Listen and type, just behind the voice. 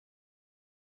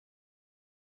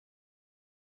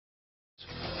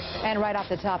And right off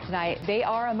the top tonight, they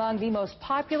are among the most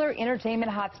popular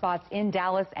entertainment hotspots in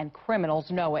Dallas, and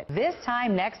criminals know it. This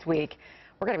time next week,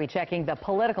 we're going to be checking the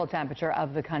political temperature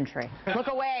of the country. Look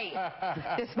away!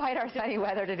 Despite our sunny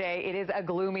weather today, it is a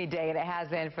gloomy day, and it has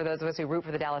been for those of us who root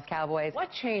for the Dallas Cowboys.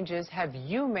 What changes have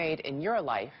you made in your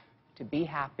life to be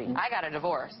happy? I got a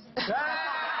divorce.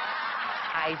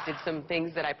 I did some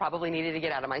things that I probably needed to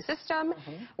get out of my system.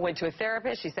 Went to a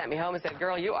therapist. She sent me home and said,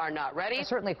 girl, you are not ready. There's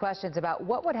certainly questions about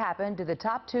what would happen to the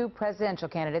top two presidential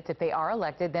candidates if they are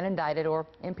elected, then indicted or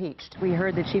impeached. We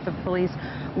heard the chief of police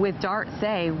with Dart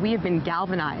say, we have been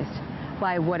galvanized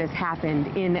by what has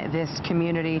happened in this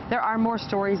community. There are more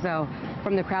stories, though,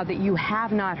 from the crowd that you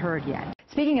have not heard yet.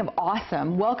 Speaking of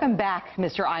awesome, welcome back,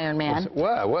 Mr. Iron Man.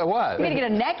 What? You're going to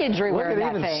get a neck injury wearing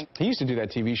that thing. He used to do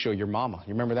that TV show, Your Mama.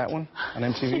 You remember that one on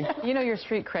MTV? You know, your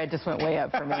street cred just went way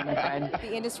up for me, my friend.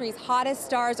 The industry's hottest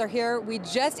stars are here. We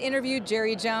just interviewed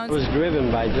Jerry Jones. I was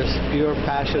driven by just pure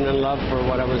passion and love for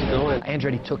what I was doing.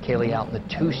 Andretti took Kaley out in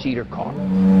the two-seater car.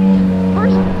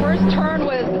 First turn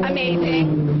was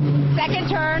amazing. Second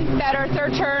turn, better.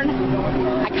 Third turn,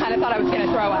 I kind of thought I was going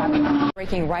to throw up.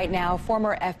 Breaking right now,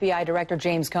 former FBI Director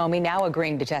James Comey now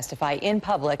agreeing to testify in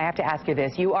public. I have to ask you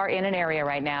this. You are in an area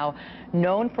right now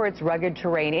known for its rugged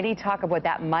terrain. Any talk of what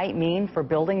that might mean for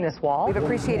building this wall? We've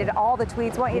appreciated all the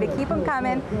tweets. Want you to keep them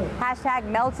coming. Hashtag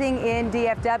melting in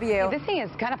DFW. This thing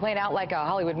is kind of playing out like a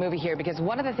Hollywood movie here, because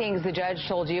one of the things the judge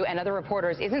told you and other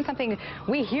reporters isn't something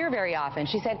we hear very often.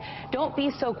 She said, don't be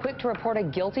so quick to report a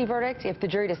guilty verdict if the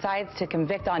jury decides to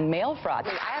convict on mail fraud.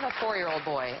 I have a 4-year-old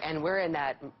boy, and we're in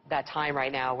that time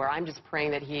right now where I'm just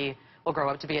praying that he will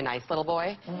grow up to be a nice little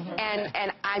boy.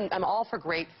 And I'm all for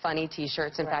great, funny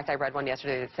T-shirts. In fact, I read one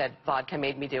yesterday that said, vodka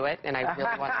made me do it, and I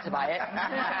really wanted to buy it.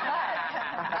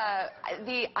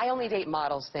 The I only date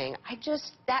models thing,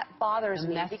 that bothers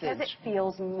me because it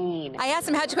feels mean. I asked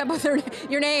them, how'd you come up with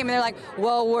your name? And they're like,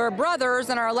 well, we're brothers,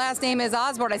 and our last name is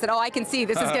Osborne. I said, oh, I can see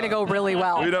this is going to go really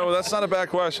well. You know, that's not a bad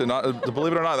question.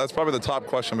 Believe it or not, that's probably the top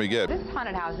question we get. This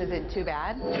haunted house isn't too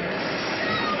bad.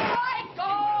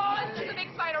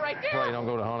 Well, you don't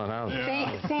go to haunted houses.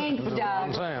 Thanks, Doug.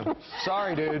 I'm saying.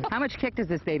 Sorry, dude. How much kick does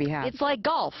this baby have? It's like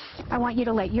golf. I want you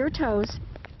to let your toes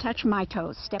touch my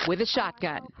toes. Step With a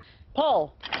shotgun.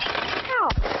 Pull. Ow.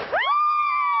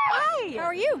 Hi, how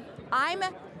are you? I'm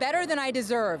better than I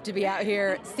deserve to be out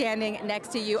here standing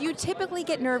next to you. You typically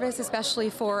get nervous, especially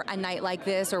for a night like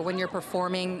this or when you're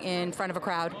performing in front of a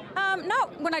crowd?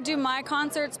 Not when I do my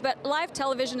concerts, but live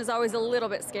television is always a little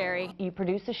bit scary. You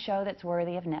produce a show that's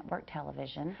worthy of network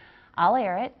television. I'll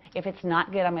air it. If it's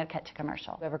not good, I'm going to cut to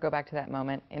commercial. Ever go back to that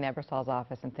moment in Ebersol's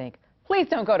office and think, please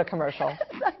don't go to commercial?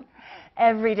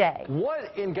 Every day.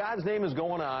 What in God's name is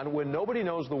going on when nobody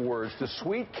knows the words to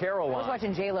Sweet Caroline? I was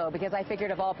watching J-Lo because I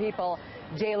figured of all people,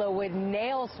 J-Lo would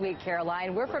nail Sweet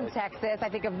Caroline. We're from Texas. I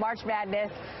think of March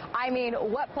Madness. I mean,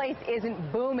 what place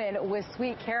isn't booming with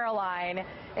Sweet Caroline,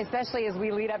 especially as we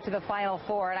lead up to the Final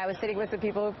Four? And I was sitting with the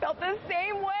people who felt the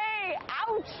same way.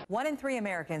 Ouch! 1 in 3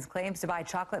 Americans claims to buy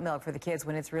chocolate milk for the kids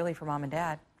when it's really for mom and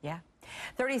dad. Yeah.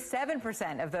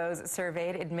 37% of those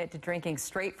surveyed admit to drinking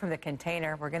straight from the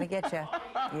container. We're going to get you.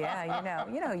 Yeah,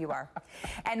 you know who you are.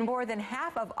 And more than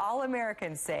half of all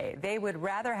Americans say they would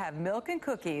rather have milk and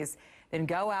cookies than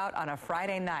go out on a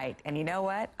Friday night. And you know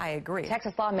what? I agree.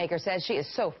 Texas lawmaker says she is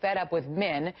so fed up with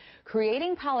men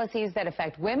creating policies that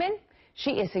affect women.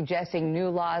 She is suggesting new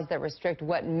laws that restrict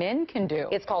what men can do.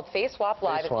 It's called Face Swap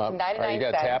Live. It's 99 cents. You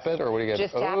got to tap it, or what do you got?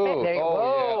 Just tap it. There you go.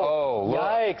 Oh, yeah.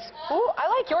 Yikes. Ooh, I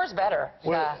like yours better.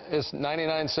 Well, it's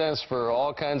 99 cents for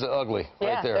all kinds of ugly.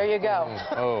 Yeah, right there. There you go.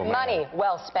 Oh, money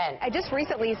well spent. I just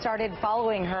recently started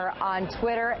following her on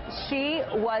Twitter. She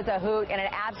was a hoot and an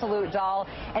absolute doll,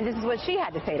 and this is what she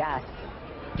had to say to us.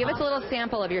 Give us a little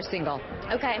sample of your single.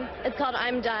 Okay, it's called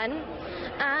I'm Done.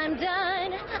 I'm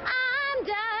done. I'm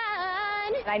done.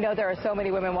 I know there are so many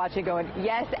women watching going,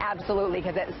 yes, absolutely,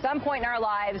 because at some point in our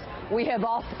lives, we have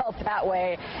all felt that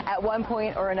way at one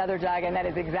point or another, Doug, and that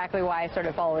is exactly why I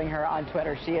started following her on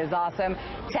Twitter. She is awesome.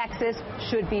 Texas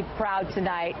should be proud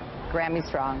tonight. Grammy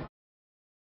strong.